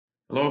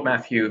Hello,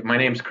 Matthew. My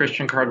name is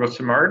Christian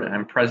Cargo-Simard.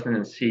 I'm President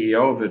and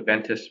CEO of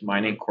Adventus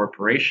Mining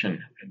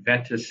Corporation.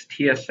 Adventus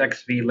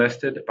TSXV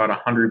listed, about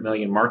 100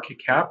 million market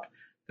cap,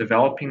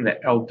 developing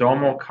the El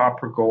Domo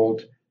Copper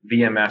Gold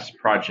VMS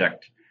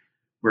project.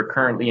 We're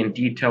currently in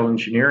detail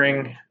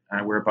engineering.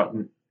 We're about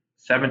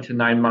 7 to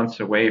 9 months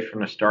away from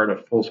the start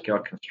of full-scale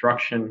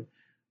construction.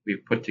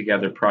 We've put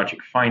together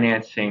project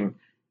financing,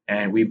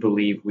 and we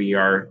believe we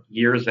are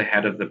years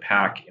ahead of the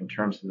pack in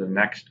terms of the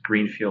next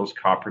greenfields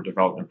copper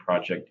development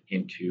project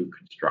into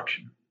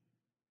construction.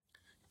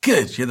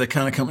 Good. You're the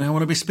kind of company I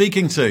want to be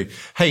speaking to.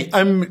 Hey,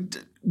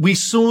 we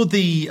saw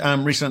the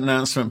recent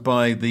announcement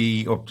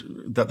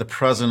that the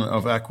president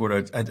of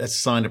Ecuador had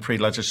signed a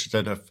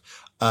pre-legislative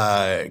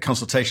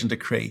consultation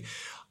decree.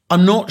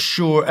 I'm not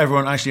sure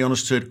everyone actually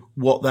understood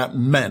what that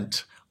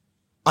meant.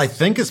 I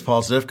think it's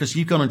positive because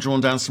you've gone and drawn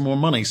down some more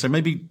money. So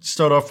maybe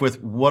start off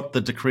with what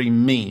the decree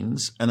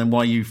means and then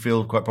why you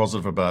feel quite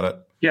positive about it.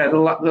 Yeah, the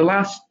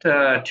last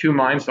two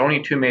mines, the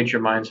only two major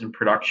mines in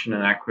production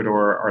in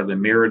Ecuador are the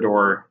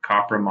Mirador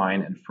copper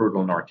mine and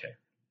Frutal Norte.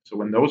 So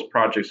when those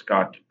projects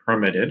got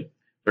permitted,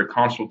 their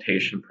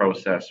consultation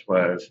process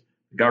was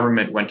the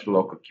government went to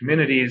local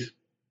communities,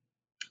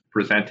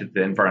 presented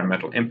the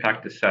environmental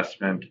impact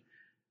assessment,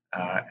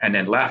 and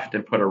then left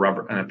and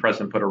the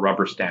president put a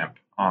rubber stamp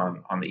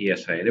on the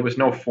ESIA. There was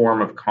no form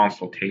of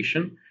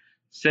consultation.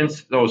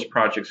 Since those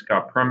projects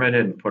got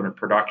permitted and put in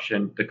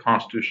production, the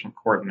Constitutional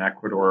Court in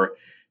Ecuador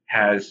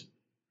has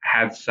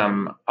had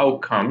some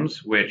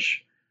outcomes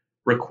which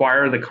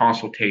require the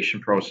consultation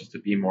process to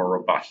be more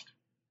robust.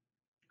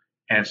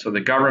 And so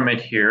the government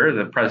here,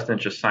 the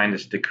president just signed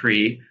this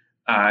decree,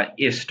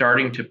 is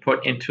starting to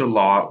put into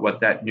law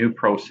what that new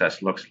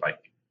process looks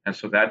like. And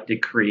so that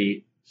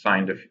decree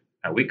signed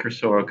a week or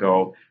so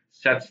ago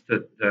sets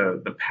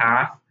the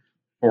path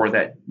for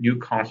that new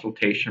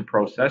consultation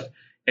process.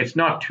 It's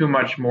not too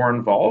much more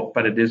involved,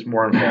 but it is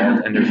more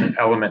involved, and there's an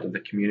element of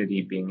the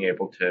community being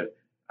able to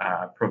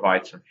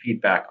provide some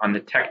feedback on the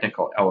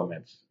technical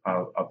elements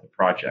of the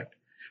project.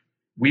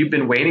 We've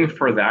been waiting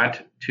for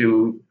that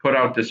to put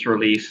out this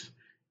release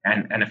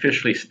and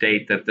officially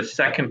state that the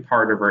second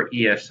part of our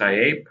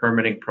ESIA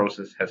permitting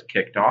process has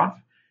kicked off,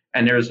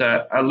 and there's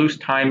a loose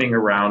timing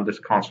around this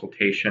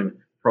consultation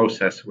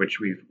process,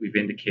 which we've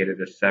indicated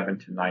as 7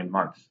 to 9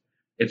 months.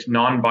 It's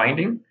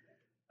non-binding,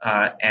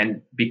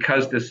 and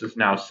because this is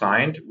now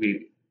signed,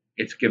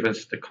 it's given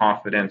us the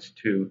confidence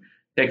to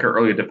take our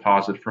early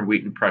deposit from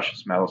Wheaton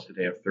Precious Metals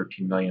today of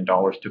 $13 million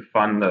to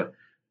fund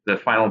the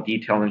final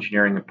detail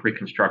engineering and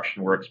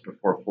pre-construction works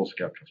before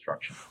full-scale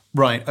construction.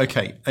 Right.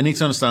 Okay. I need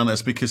to understand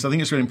this because I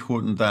think it's really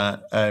important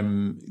that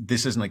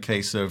this isn't a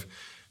case of.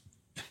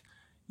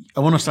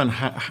 I want to understand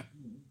how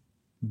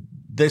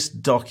this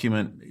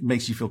document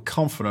makes you feel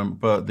confident,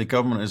 but the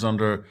government is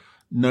under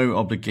no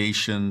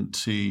obligation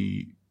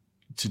to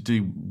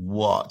do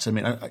what? I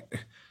mean,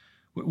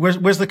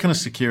 where's the kind of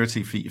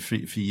security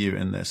for you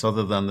in this,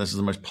 other than this is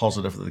the most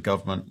positive that the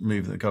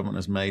government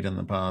has made in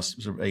the past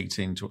sort of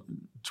 18 to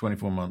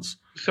 24 months?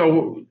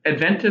 So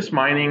Adventus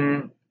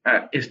Mining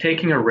is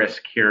taking a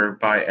risk here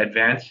by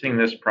advancing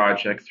this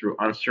project through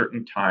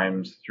uncertain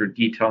times, through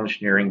detail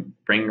engineering,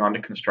 bringing on the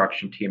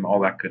construction team, all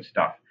that good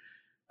stuff.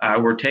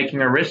 We're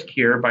taking a risk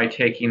here by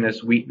taking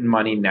this Wheaton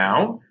money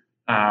now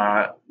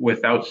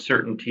without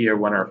certainty of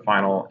when our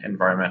final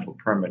environmental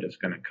permit is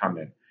going to come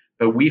in.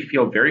 But we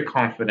feel very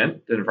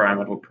confident the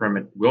environmental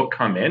permit will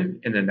come in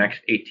the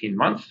next 18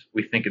 months.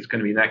 We think it's going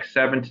to be the next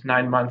 7 to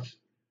 9 months.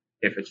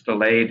 If it's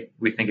delayed,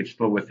 we think it's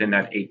still within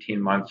that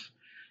 18 months.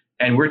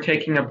 And we're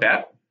taking a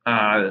bet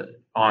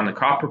on the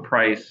copper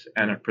price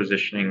and a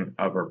positioning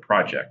of our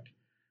project.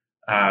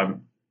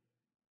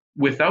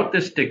 Without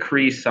this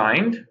decree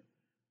signed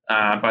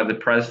by the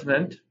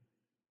president,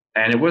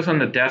 and it was on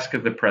the desk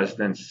of the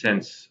president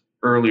since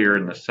earlier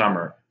in the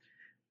summer,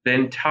 the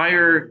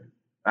entire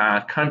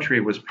country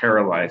was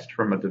paralyzed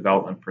from a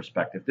development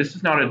perspective. This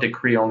is not a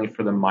decree only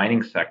for the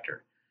mining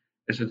sector.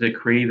 It's a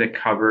decree that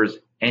covers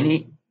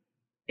any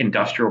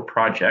industrial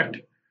project.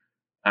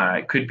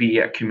 It could be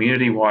a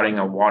community wanting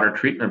a water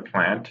treatment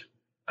plant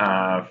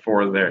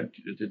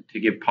to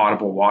give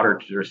potable water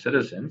to their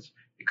citizens.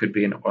 It could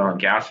be an oil and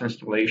gas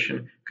installation.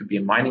 It could be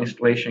a mining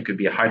installation. It could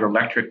be a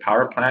hydroelectric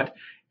power plant.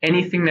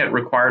 Anything that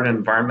required an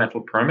environmental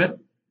permit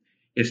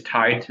is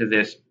tied to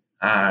this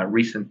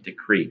recent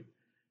decree.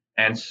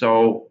 And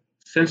so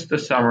since the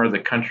summer, the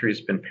country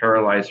has been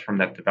paralyzed from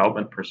that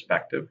development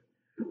perspective.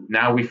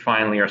 Now we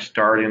finally are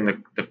starting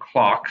the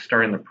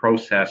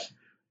process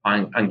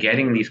on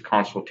getting these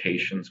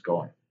consultations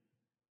going.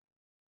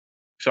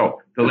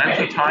 So the length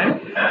of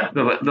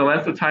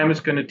time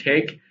it's going to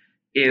take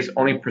is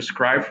only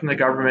prescribed from the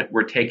government.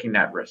 We're taking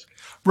that risk.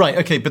 Right.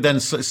 Okay. But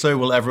then so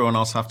will everyone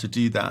else have to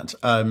do that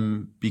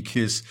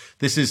because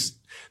this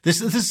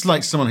is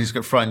like someone who's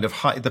got frightened of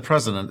height. The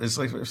president is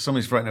like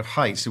somebody's frightened of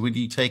heights. So would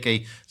you take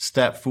a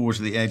step forward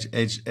to the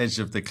edge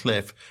of the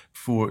cliff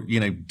for,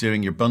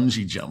 doing your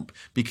bungee jump?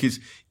 Because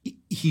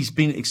he's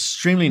been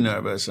extremely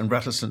nervous and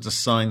reticent to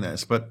sign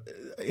this. But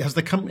has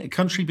the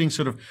country been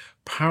sort of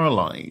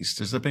paralyzed?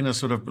 Has there been a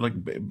sort of like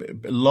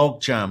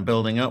log jam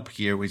building up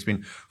here where he's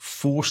been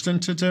forced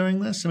into doing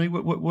this? I mean,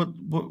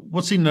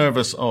 what's he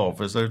nervous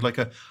of? Is there like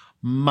a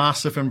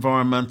massive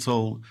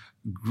environmental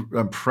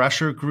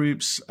pressure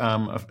groups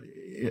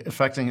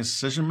affecting his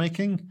decision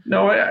making?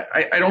 No,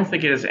 I don't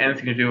think it has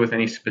anything to do with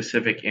any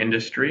specific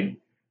industry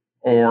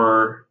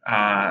or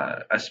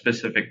a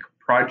specific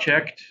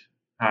project.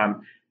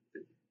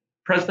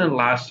 President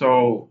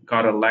Lasso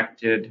got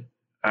elected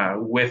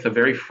with a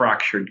very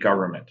fractured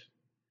government.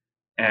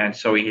 And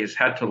so he has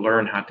had to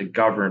learn how to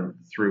govern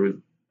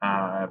through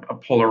a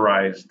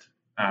polarized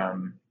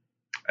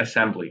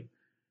assembly.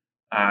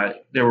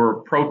 There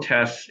were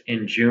protests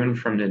in June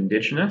from the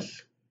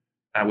Indigenous,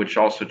 which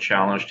also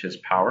challenged his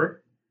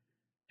power.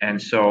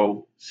 And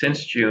so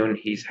since June,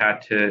 he's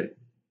had to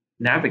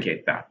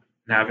navigate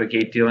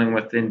dealing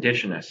with the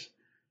Indigenous,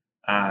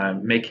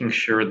 making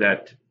sure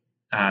that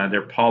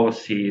there are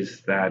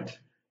policies that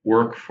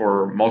work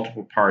for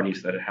multiple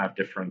parties that have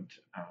different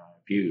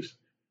views.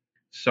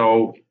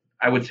 So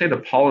I would say the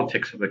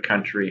politics of the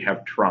country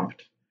have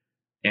trumped,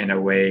 in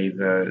a way,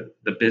 the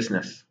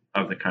business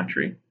of the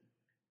country.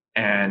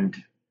 And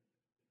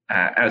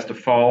as the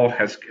fall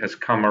has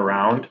come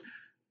around,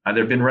 there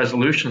have been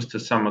resolutions to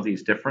some of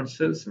these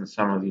differences and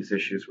some of these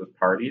issues with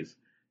parties.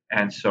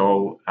 And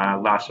so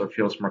Lasso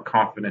feels more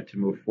confident to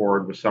move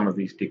forward with some of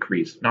these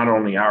decrees. Not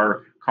only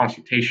our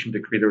consultation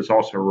decree, there was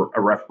also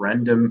a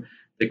referendum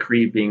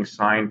decree being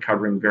signed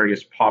covering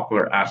various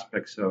popular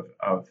aspects of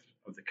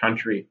the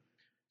country.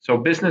 So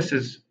business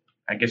is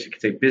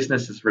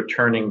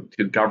returning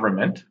to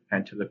government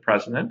and to the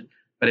president,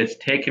 but it's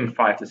taken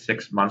 5 to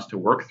 6 months to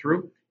work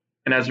through.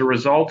 And as a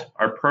result,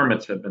 our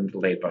permits have been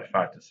delayed by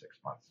 5 to 6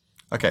 months.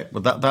 Okay,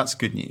 well that's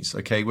good news.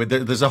 Okay, well,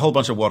 there's a whole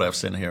bunch of what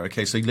ifs in here.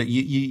 Okay, so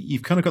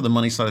you've kind of got the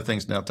money side of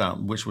things nailed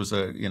down, which was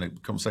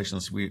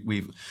conversations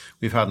we've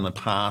had in the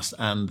past,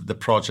 and the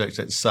project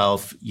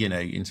itself,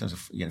 in terms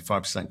of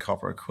 5%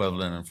 copper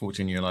equivalent and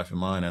 14-year life of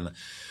mine, and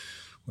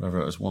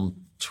whatever it was,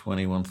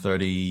 120,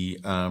 130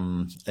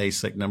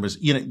 AISC numbers.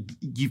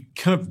 You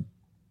kind of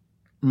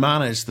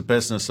managed the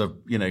business of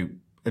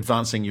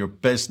advancing your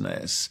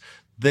business.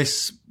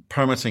 This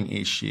permitting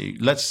issue,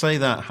 let's say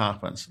that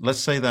happens. Let's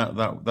say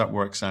that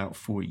works out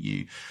for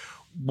you.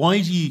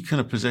 Why do you kind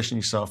of position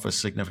yourself as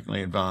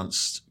significantly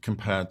advanced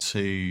compared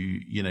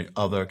to,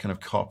 other kind of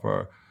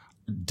copper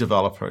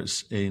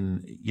developers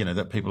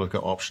that people have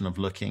got option of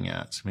looking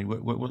at? I mean,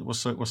 what's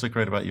so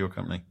great about your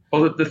company?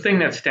 Well, the thing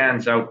that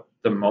stands out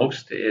the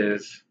most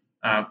is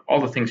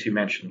all the things you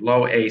mentioned: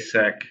 low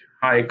AISC,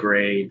 high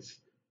grades,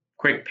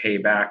 quick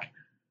payback.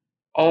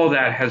 All of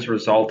that has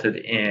resulted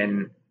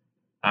in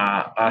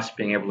us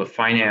being able to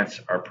finance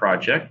our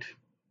project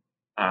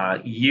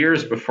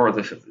years before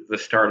the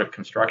start of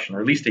construction,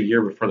 or at least a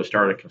year before the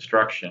start of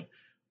construction,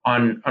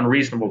 on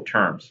reasonable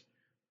terms.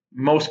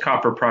 Most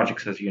copper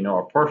projects, as you know,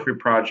 are porphyry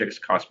projects,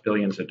 cost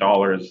billions of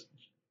dollars.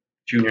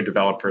 Junior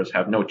developers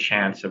have no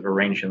chance of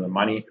arranging the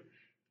money.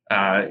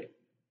 A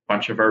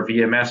bunch of our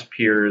VMS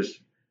peers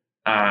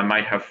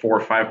might have $400 or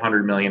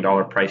 $500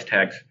 million price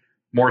tags.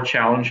 More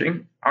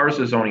challenging, ours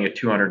is only a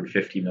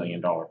 $250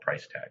 million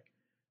price tag.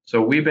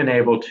 So we've been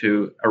able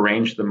to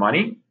arrange the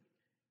money,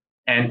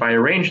 and by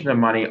arranging the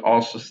money,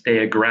 also stay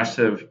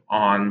aggressive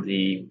on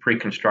the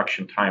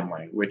pre-construction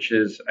timeline, which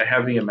is a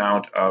heavy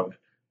amount of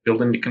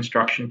building the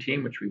construction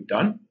team, which we've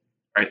done.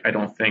 I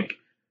don't think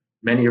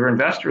many of our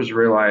investors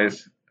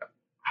realize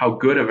how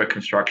good of a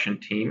construction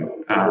team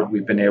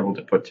we've been able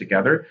to put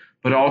together,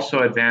 but also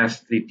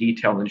advance the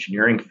detailed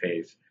engineering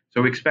phase.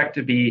 So we expect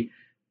to be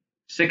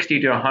 60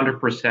 to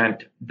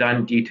 100%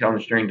 done detailed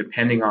engineering,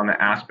 depending on the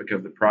aspect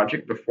of the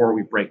project, before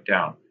we break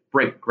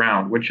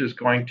ground, which is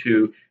going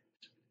to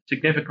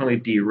significantly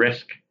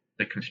de-risk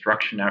the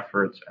construction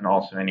efforts and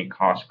also any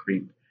cost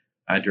creep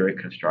during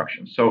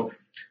construction. So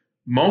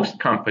most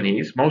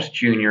companies, most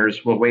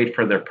juniors, will wait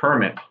for their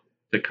permit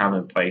to come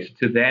in place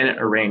to then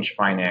arrange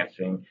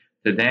financing,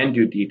 to then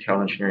do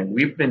detailed engineering.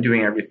 We've been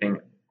doing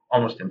everything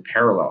almost in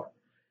parallel.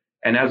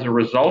 And as a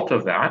result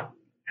of that,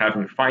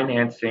 having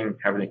financing,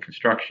 having a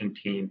construction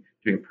team,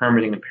 doing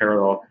permitting in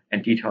parallel,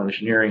 and detailed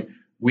engineering,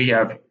 we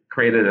have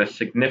created a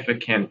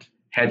significant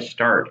head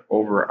start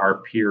over our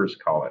peers,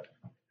 call it,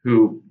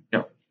 who,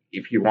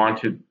 if you want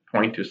to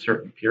point to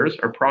certain peers,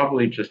 are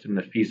probably just in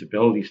the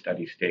feasibility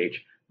study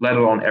stage, let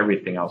alone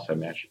everything else I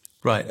mentioned.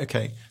 Right.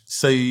 Okay.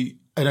 So,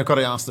 and I've got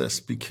to ask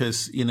this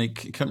because,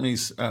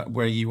 companies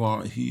where you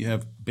are, who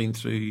have been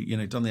through,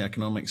 done the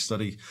economic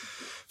study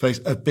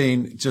phase, have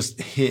been just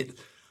hit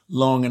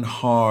long and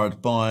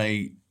hard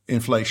by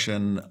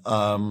inflation,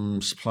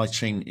 supply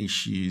chain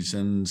issues,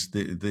 and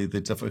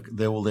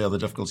all the other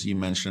difficulties you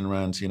mentioned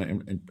around,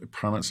 in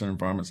permits and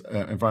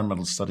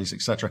environmental studies,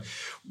 etc.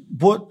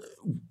 What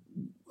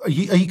are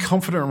you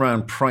confident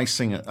around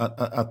pricing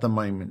at the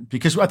moment?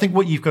 Because I think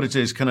what you've got to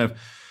do is kind of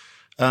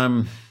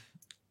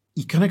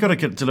you kind of got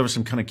to deliver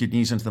some kind of good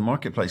news into the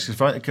marketplace. If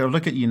I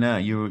look at you now,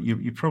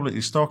 you're probably,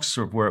 the stock's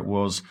sort of where it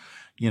was,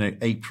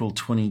 April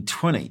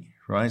 2020.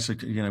 right? So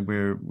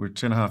we're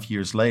 2.5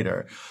 years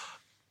later.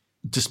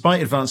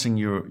 Despite advancing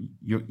your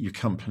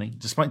company,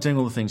 despite doing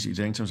all the things that you're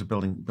doing in terms of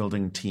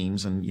building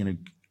teams and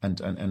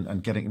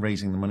and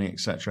raising the money,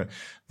 etc.,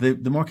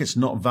 the market's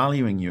not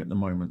valuing you at the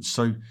moment.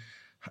 So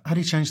how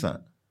do you change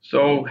that?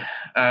 So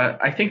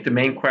I think the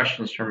main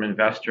questions from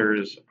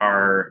investors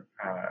are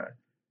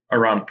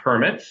around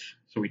permits.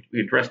 So we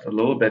addressed a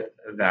little bit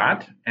of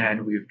that,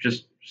 and we've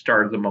just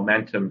started the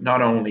momentum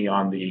not only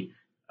on the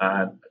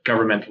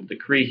governmental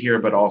decree here,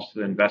 but also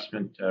the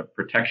investment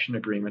protection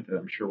agreement that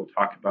I'm sure we'll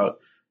talk about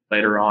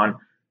later on.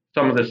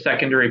 Some of the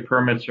secondary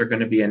permits are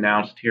going to be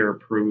announced here,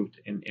 approved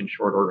in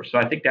short order. So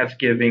I think that's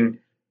giving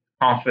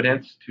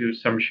confidence to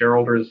some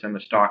shareholders, and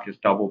the stock has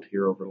doubled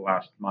here over the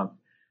last month.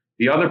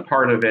 The other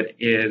part of it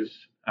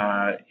is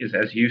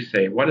as you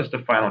say, what is the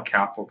final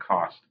capital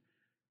cost?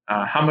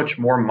 How much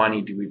more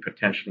money do we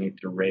potentially need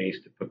to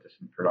raise to put this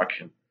in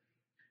production?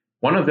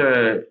 One of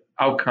the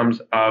outcomes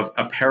of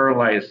a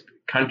paralyzed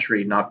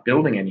country not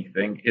building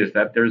anything is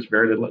that there's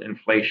very little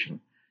inflation.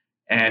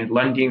 And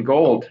Lundin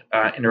Gold,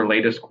 in their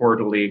latest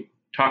quarterly,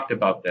 talked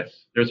about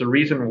this. There's a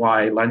reason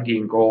why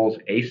Lundin Gold's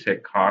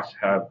AISC costs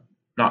have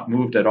not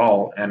moved at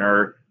all and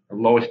are the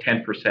lowest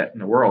 10% in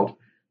the world,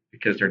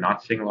 because they're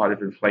not seeing a lot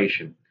of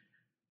inflation.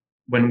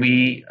 When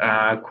we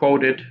got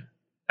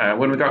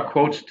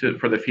quotes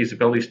for the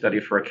feasibility study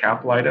for our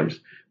capital items,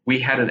 we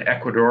had an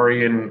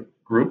Ecuadorian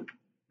group,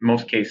 in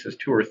most cases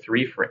 2 or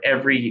 3, for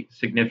every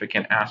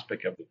significant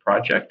aspect of the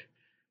project.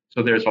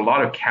 So there's a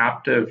lot of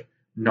captive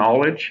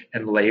knowledge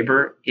and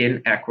labor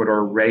in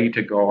Ecuador ready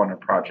to go on a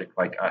project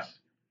like us.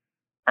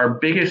 Our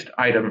biggest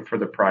item for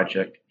the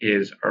project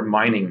is our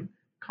mining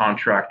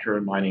contractor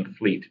and mining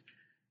fleet.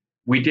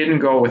 We didn't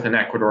go with an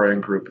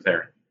Ecuadorian group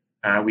there.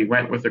 We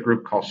went with a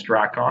group called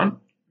Stracon,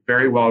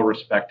 very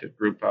well-respected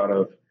group out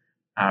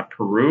of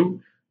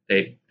Peru.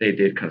 They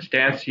did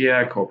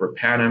Constancia, Cobre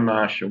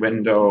Panama,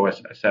 Shahuindo,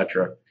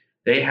 etc.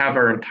 They have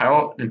our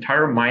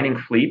entire mining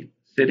fleet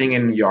sitting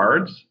in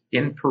yards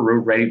in Peru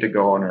ready to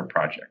go on our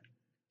project.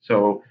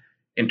 So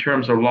in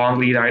terms of long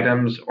lead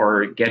items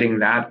or getting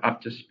that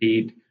up to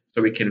speed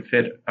so we can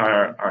fit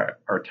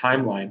our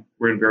timeline,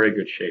 we're in very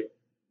good shape.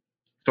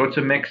 So it's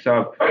a mix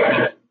of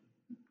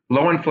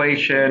low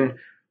inflation,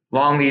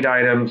 long lead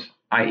items,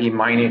 i.e.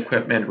 mining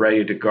equipment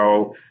ready to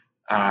go,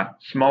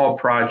 small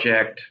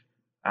project,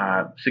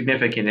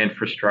 significant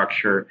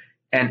infrastructure.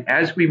 And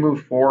as we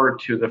move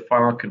forward to the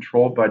final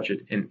control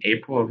budget in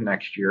April of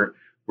next year,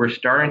 we're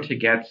starting to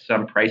get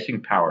some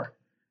pricing power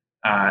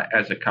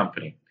as a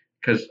company,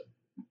 because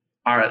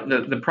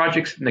the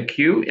projects in the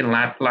queue in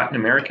Latin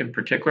America in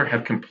particular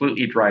have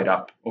completely dried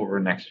up over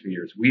the next few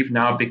years. We've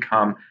now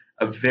become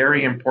a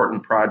very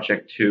important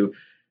project to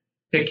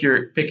pick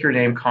your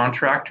name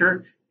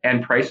contractor,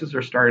 and prices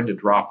are starting to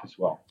drop as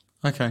well.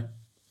 Okay.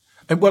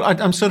 Well,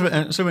 I'm sort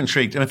of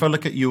intrigued. And if I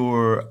look at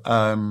your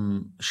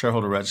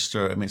shareholder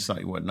register, I mean, it's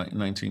like,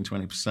 19,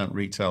 20%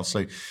 retail.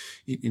 So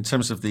in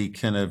terms of the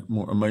kind of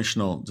more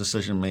emotional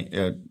decision,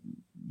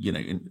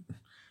 in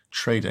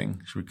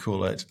trading, should we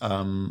call it,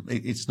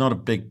 it's not a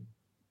big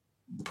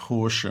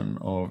portion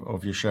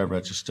of your share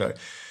register.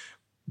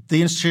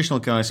 The institutional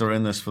guys are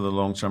in this for the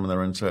long term, and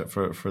they're into it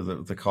for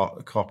the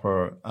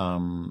copper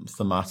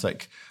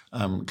thematic,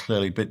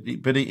 clearly.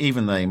 But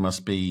even they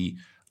must be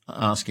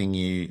asking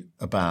you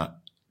about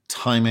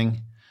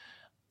timing,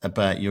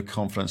 about your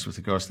confidence with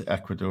regards to the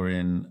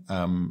Ecuadorian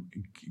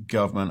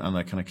government and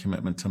their kind of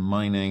commitment to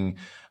mining.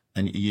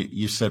 And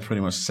you said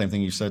pretty much the same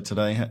thing you said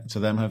today to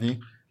them, have you?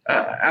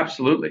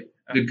 Absolutely.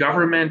 The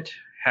government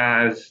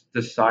has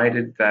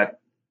decided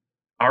that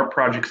our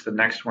project's the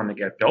next one to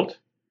get built,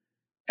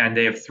 and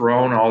they have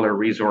thrown all their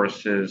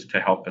resources to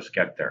help us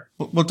get there.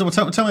 Well,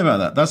 tell me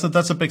about that.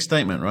 That's a big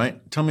statement,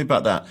 right? Tell me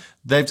about that.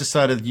 They've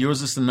decided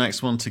yours is the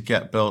next one to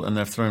get built, and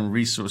they've thrown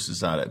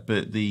resources at it.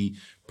 But the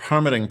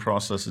permitting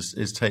process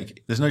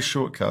there's no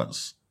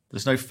shortcuts.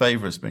 There's no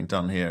favors being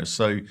done here.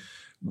 So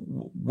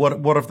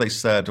what have they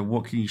said, or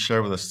what can you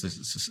share with us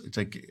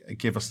to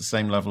give us the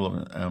same level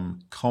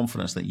of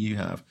confidence that you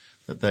have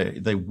that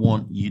they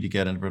want you to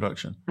get into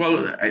production?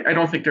 Well, I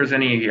don't think there's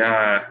any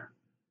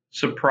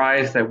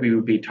surprise that we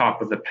would be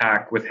top of the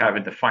pack with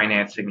having the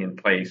financing in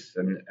place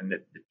and the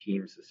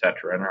teams, et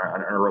cetera, and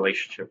our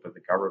relationship with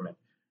the government.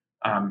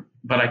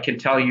 But I can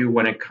tell you,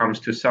 when it comes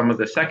to some of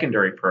the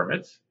secondary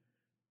permits,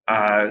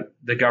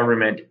 the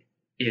government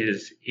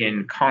is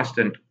in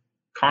constant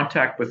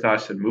contact with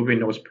us and moving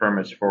those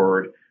permits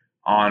forward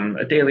on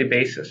a daily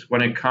basis.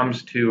 When it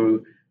comes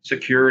to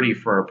security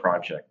for our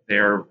project,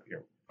 they're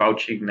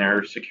vouching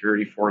their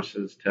security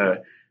forces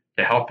to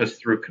help us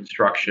through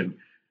construction.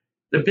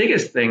 The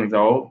biggest thing,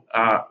 though,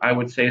 I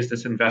would say, is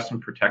this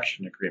investment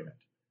protection agreement.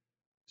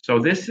 So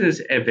this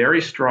is a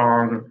very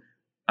strong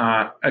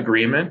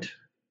agreement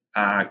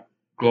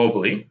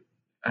globally.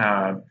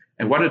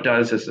 And what it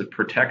does is it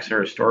protects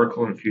our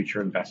historical and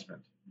future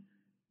investment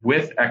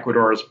with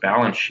Ecuador's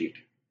balance sheet.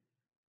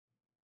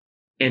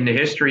 In the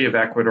history of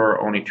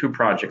Ecuador, only 2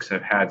 projects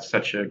have had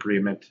such an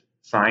agreement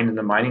signed in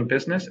the mining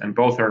business, and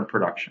both are in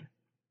production.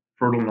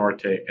 Frutal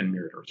Norte, and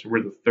Mirador. So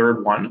we're the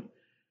third one.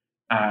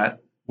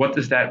 What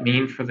does that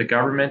mean for the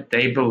government?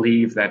 They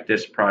believe that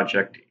this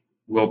project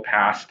will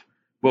pass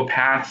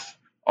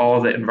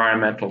all the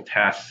environmental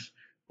tests,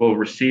 will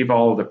receive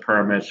all of the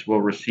permits,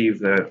 will receive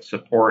the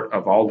support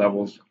of all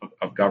levels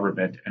of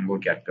government, and will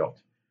get built.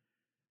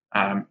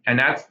 And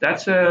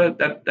that's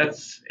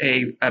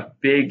a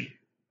big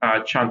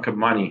chunk of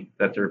money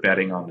that they're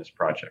betting on this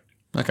project.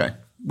 Okay.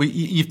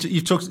 You've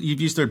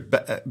used the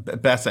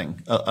word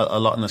betting a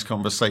lot in this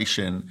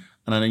conversation,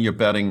 and I know you're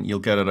betting you'll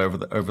get it over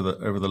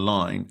the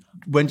line.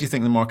 When do you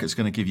think the market's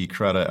going to give you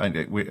credit? Are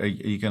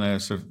you going to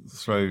sort of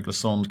throw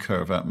Lassonde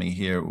curve at me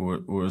here,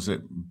 or is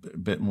it a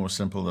bit more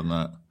simple than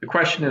that? The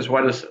question is,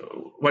 what is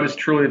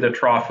truly the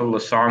trough of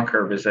Lassonde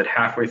curve? Is it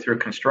halfway through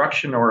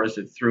construction, or is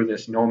it through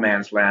this no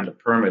man's land of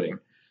permitting?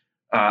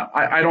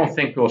 I don't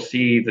think we'll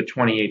see the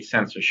 28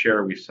 cents a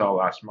share we saw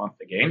last month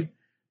again,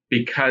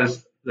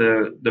 because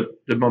the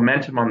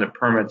momentum on the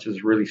permits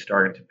is really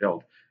starting to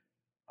build.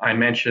 I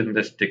mentioned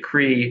this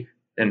decree,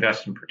 the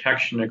investment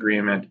protection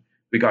agreement.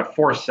 We got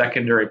 4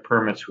 secondary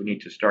permits we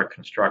need to start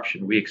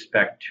construction. We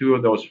expect 2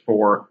 of those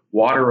 4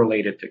 water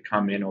related to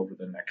come in over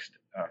the next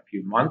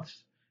few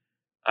months.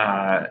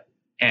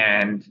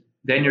 And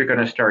then you're going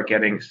to start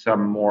getting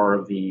some more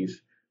of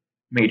these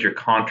major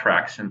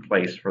contracts in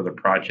place for the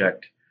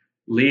project,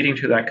 leading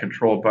to that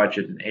control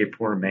budget in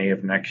April or May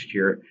of next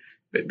year.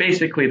 But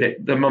basically,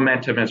 the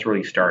momentum has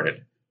really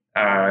started.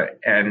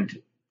 And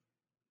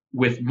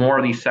with more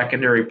of these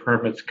secondary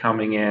permits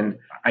coming in,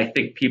 I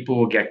think people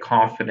will get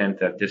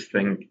confident that this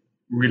thing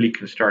really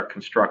can start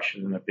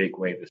construction in a big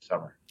way this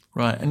summer.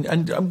 Right.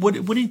 And what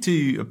do you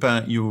do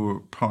about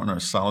your partner,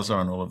 Salazar,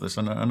 and all of this?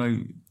 I know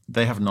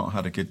they have not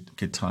had a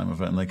good time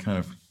of it, and they kind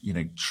of,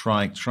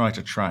 try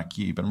to track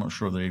you, but I'm not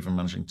sure they're even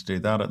managing to do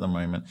that at the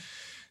moment.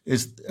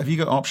 Have you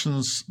got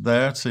options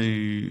there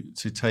to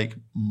take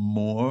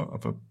more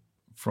of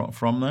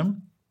from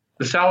them?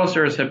 The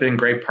Salazars have been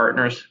great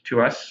partners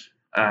to us.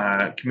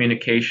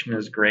 Communication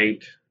is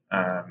great.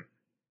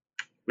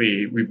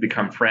 We've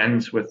become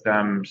friends with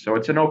them, so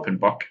it's an open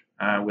book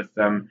with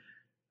them.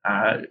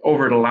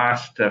 Over the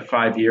last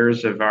 5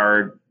 years of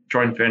our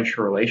joint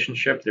venture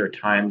relationship, there are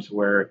times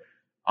where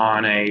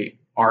on a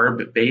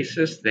ARB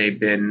basis, they've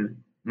been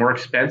more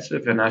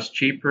expensive and us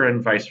cheaper,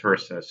 and vice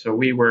versa. So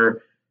we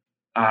were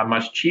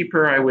much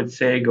cheaper, I would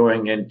say,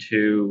 going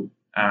into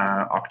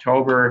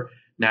October.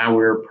 Now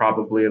we're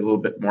probably a little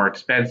bit more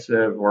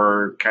expensive,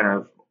 or kind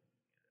of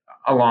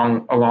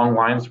along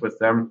lines with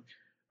them.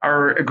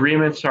 Our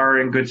agreements are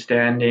in good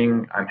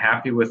standing. I'm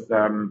happy with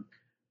them.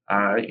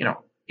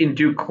 In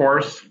due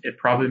course, it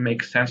probably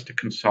makes sense to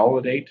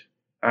consolidate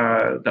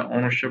the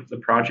ownership of the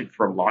project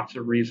for lots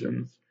of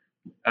reasons.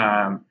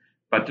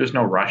 But there's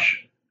no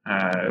rush.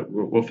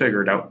 We'll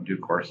figure it out in due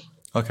course.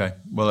 Okay.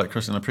 Well,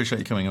 Christian, I appreciate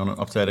you coming on and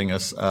updating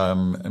us,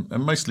 and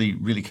mostly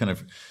really kind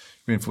of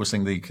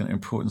reinforcing the kind of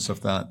importance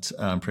of that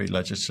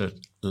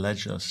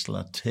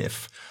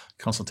legislative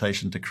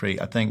consultation decree.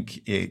 I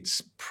think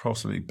it's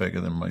possibly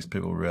bigger than most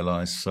people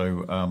realize.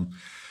 So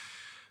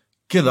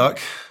good luck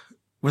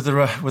with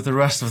the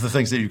rest of the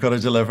things that you've got to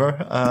deliver,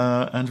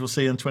 and we'll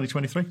see you in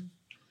 2023.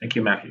 Thank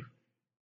you, Matthew.